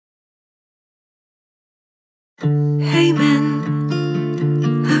Hey man,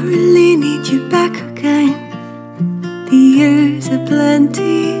 I really need you back again. The years are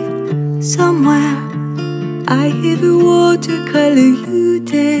plenty somewhere. I hear the watercolor you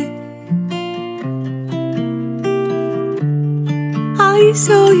did. I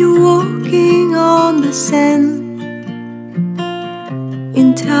saw you walking on the sand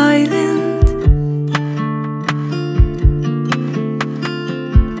in Thailand.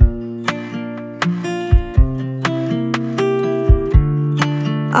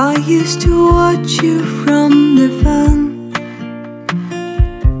 I used to watch you from the van.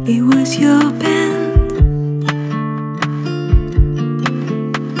 It was your band.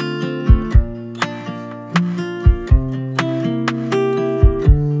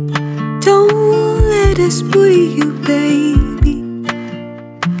 Don't let us bully you, baby.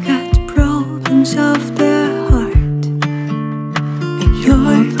 Got problems of the heart, and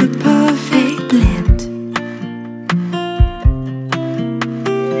you're the perfect blend.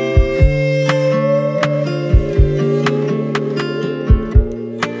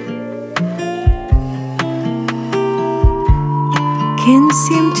 Can't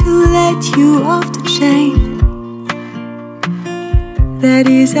seem to let you off the chain. That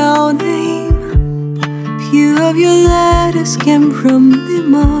is our name. Few of your letters came from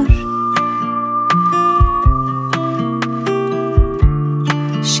Limoges.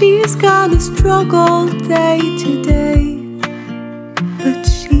 She's gonna struggle day to day, but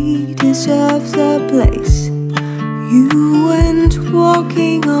she deserves a place. You went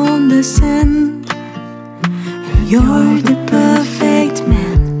walking on the sand, and you're the perfect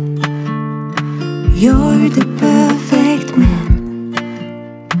man. You're the perfect man.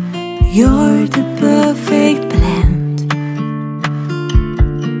 You're the